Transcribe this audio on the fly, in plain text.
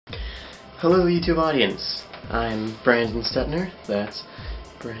Hello YouTube audience, I'm Brandon Stetner, that's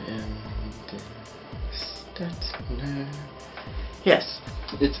Brandon Stetner. Yes,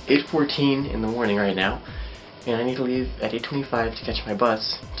 it's 8:14 in the morning right now, and I need to leave at 8:25 to catch my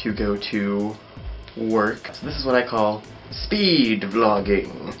bus to go to work. So this is what I call speed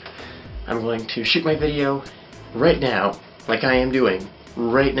vlogging. I'm going to shoot my video right now, like I am doing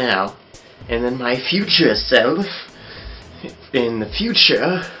right now, and then my future self, in the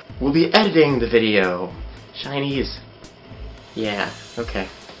future, will be editing the video. Chinese. Yeah, okay.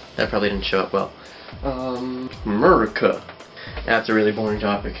 That probably didn't show up well. America. That's a really boring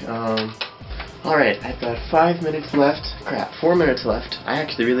topic. Alright, I've got 5 minutes left. Crap, 4 minutes left. I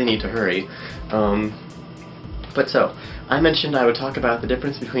actually really need to hurry. But so, I mentioned I would talk about the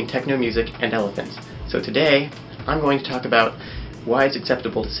difference between techno music and elephants. So today, I'm going to talk about why it's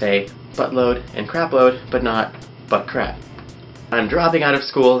acceptable to say buttload and crapload, but not butt crap. I'm dropping out of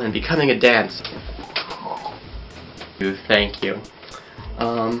school and becoming a dancer. Thank you.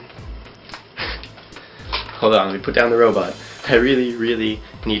 Hold on, let me put down the robot. I really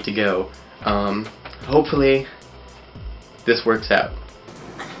need to go. Hopefully this works out.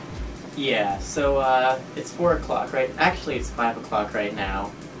 Yeah, so it's 4 o'clock, right? Actually, it's 5 o'clock right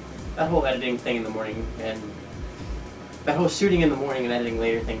now. That whole editing thing in the morning and that whole shooting in the morning and editing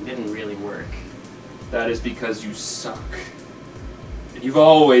later thing didn't really work. That is because you suck. And you've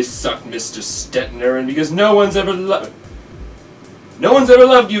always sucked, Mr. Stetner, and because no one's ever loved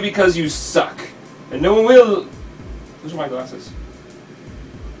you because you suck. And no one will. Those are my glasses.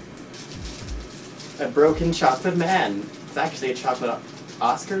 A broken chocolate man. It's actually a chocolate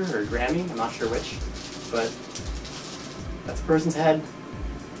Oscar or Grammy, I'm not sure which. But that's a person's head.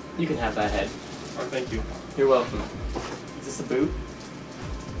 You can have that head. Oh, thank you. You're welcome. Is this a boot?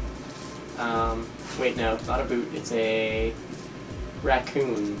 Wait, no, it's not a boot. It's a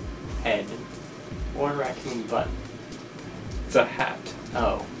raccoon head. Or a raccoon butt. It's a hat.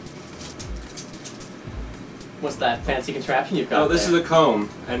 Oh. What's that fancy contraption you've got? Oh, this is a comb,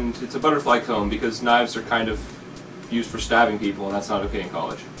 and it's a butterfly comb because knives are kind of used for stabbing people, and that's not okay in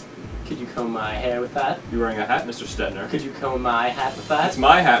college. Could you comb my hair with that? You're wearing a hat, Mr. Stetner. Could you comb my hat with that? It's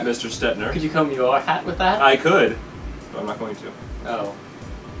my hat, Mr. Stetner. Could you comb your hat with that? I could, but I'm not going to. Oh.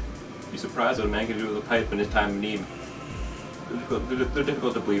 Be surprised what a man can do with a pipe in his time of need. They're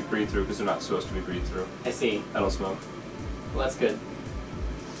difficult to breathe through because they're not supposed to be breathed through. I see. I don't smoke. Well, that's good.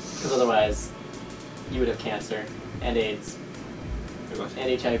 Because otherwise, you would have cancer, and AIDS,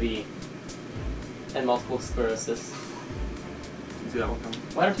 and HIV, and multiple sclerosis. You see that one coming?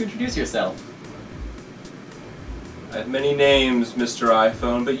 Why don't you introduce yourself? I have many names, Mr.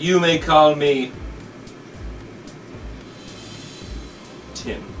 iPhone, but you may call me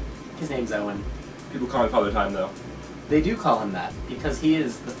Tim. His name's Owen. People call me Father Time, though. They do call him that, because he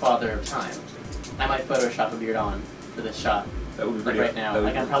is the father of time. I might Photoshop a beard on for this shot. That would be like pretty. right now.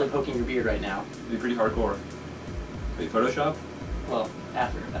 Like I'm probably poking your beard right now. It'd be pretty hardcore. Wait, Photoshop? Well,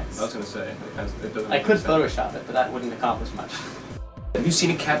 After Effects. I was gonna say. It doesn't I make could sense. Photoshop it, but that wouldn't accomplish much. Have you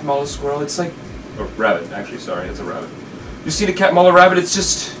seen a cat maul a squirrel? It's like... Or rabbit, actually, sorry, it's a rabbit. You've seen a cat maul a rabbit, it's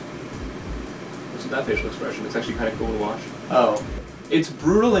just... What's that facial expression? It's actually kind of cool to watch. Oh. It's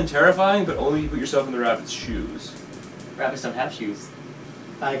brutal and terrifying, but only if you put yourself in the rabbit's shoes. Rabbits don't have shoes.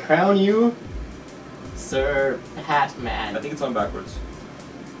 I crown you, Sir Hat Man. I think it's on backwards.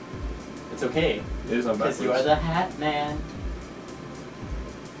 It's okay. It is on backwards. Because you are the Hat Man.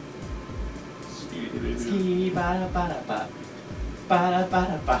 Ski ba da ba da ba. Ba da ba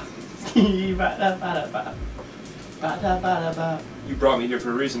da ba. Ski ba da ba da ba. Ba da ba da ba. You brought me here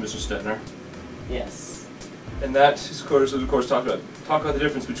for a reason, Mr. Stetner. Yes. And that is, of course, talk about the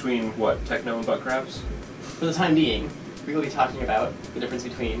difference between, what, techno and butt craps? For the time being, we will be talking about the difference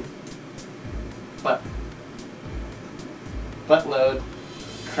between buttload,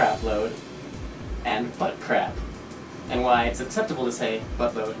 crapload, and butt crap, and why it's acceptable to say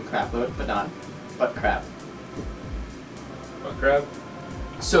buttload and crapload, but not butt crap. Butt crap?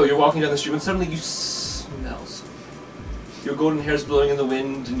 So, you're walking down the street when suddenly you smell something. Your golden hair's blowing in the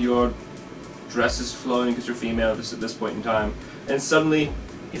wind, and your dress is flowing because you're female just at this point in time, and suddenly...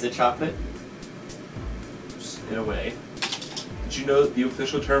 Is it chocolate? In a way. Did you know that the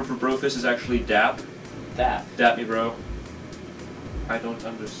official term for brofist is actually dap? Dap. Dap me, bro. I don't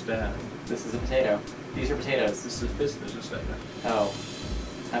understand. This is a potato. These are potatoes. This is business, Mr. Stetner. Oh.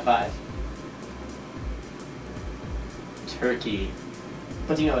 High five. Turkey.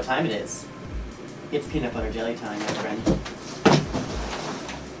 But do you know what time it is? It's peanut butter jelly time, my friend.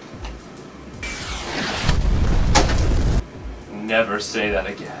 Never say that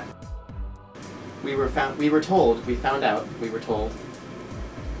again. We were told,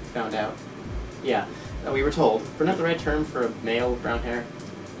 Yeah, we were told. We're not the right term for a male with brown hair.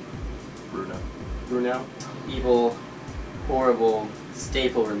 Bruno. Evil, horrible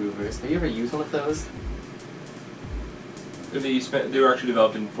staple removers. Have you ever used one of those? They were actually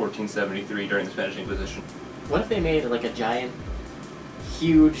developed in 1473 during the Spanish Inquisition. What if they made like a giant,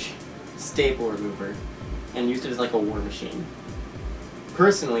 huge staple remover and used it as like a war machine?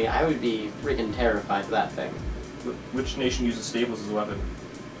 Personally, I would be freaking terrified of that thing. Which nation uses staples as a weapon?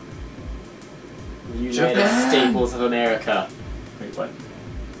 The United Staples of America. Wait, what?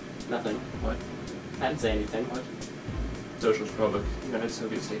 Nothing. What? I didn't say anything. What? Socialist Republic, United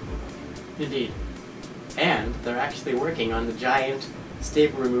Soviet Staple. Indeed. And they're actually working on the giant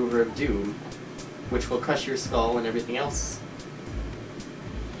staple remover of doom, which will crush your skull and everything else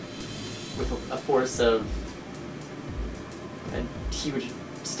with a force of a huge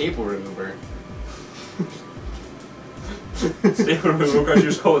staple remover. Staple remover will crush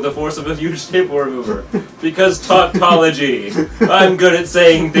your skull with the force of a huge staple remover. Because tautology. I'm good at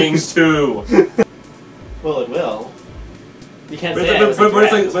saying things too. Well, it will. You can't But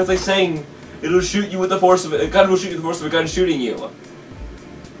say it's like saying it'll shoot you with the force of a gun will shoot you with the force of a gun shooting you.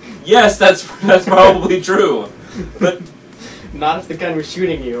 Yes, that's probably true. But not if the gun was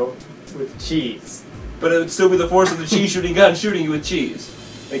shooting you with cheese. But it would still be the force of the cheese shooting gun shooting you with cheese.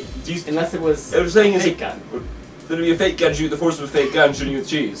 Like, unless it was a fake gun. Then it'd be a fake gun the force of a fake gun shooting you with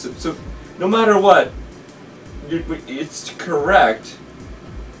cheese. So no matter what, it's correct,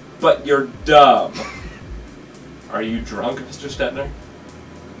 but you're dumb. Are you drunk, Mr. Stetner?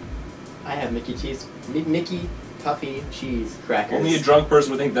 I have Mickey Puffy cheese crackers. Only a drunk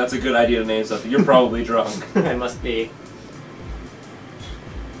person would think that's a good idea to name something. You're probably drunk. I must be.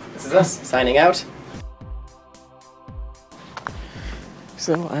 This is us signing out.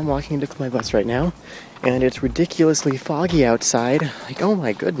 So I'm walking to my bus right now, and it's ridiculously foggy outside. Like, oh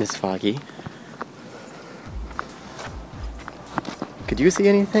my goodness, foggy. Could you see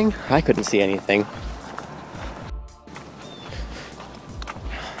anything? I couldn't see anything.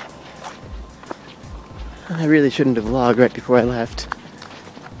 I really shouldn't have vlogged right before I left.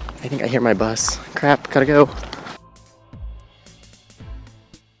 I think I hear my bus. Crap, gotta go.